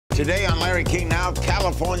Today on Larry King Now,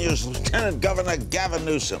 California's Lieutenant Governor Gavin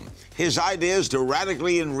Newsom. His idea is to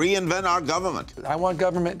radically reinvent our government. I want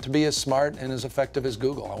government to be as smart and as effective as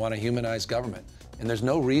Google. I want a humanized government. And there's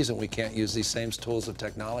no reason we can't use these same tools of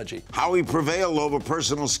technology. How he prevailed over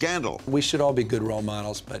personal scandal. We should all be good role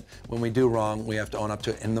models, but when we do wrong, we have to own up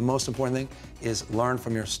to it. And the most important thing is learn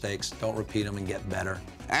from your mistakes. Don't repeat them and get better.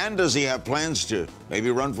 And does he have plans to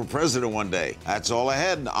maybe run for president one day? That's all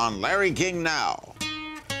ahead on Larry King Now.